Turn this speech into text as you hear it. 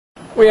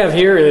What we have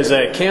here is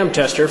a cam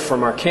tester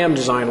from our cam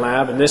design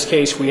lab. In this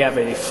case, we have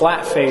a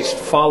flat-faced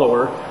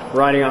follower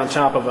riding on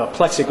top of a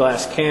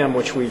plexiglass cam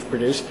which we've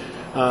produced.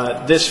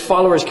 This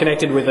follower is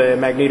connected with a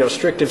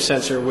magnetostrictive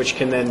sensor which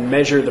can then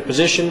measure the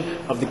position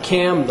of the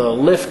cam, the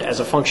lift, as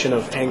a function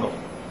of angle.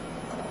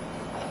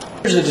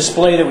 Here's the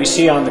display that we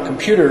see on the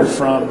computer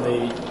from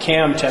the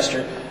cam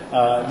tester.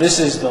 This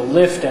is the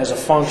lift as a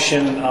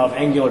function of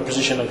angular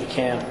position of the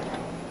cam.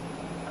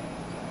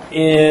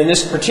 In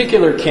this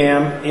particular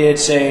cam,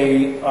 it's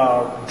a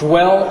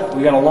dwell.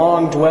 We got a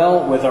long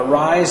dwell with a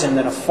rise and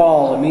then a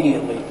fall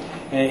immediately.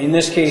 And in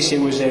this case, it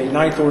was a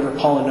ninth order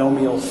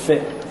polynomial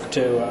fit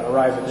to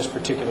arrive at this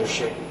particular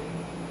shape.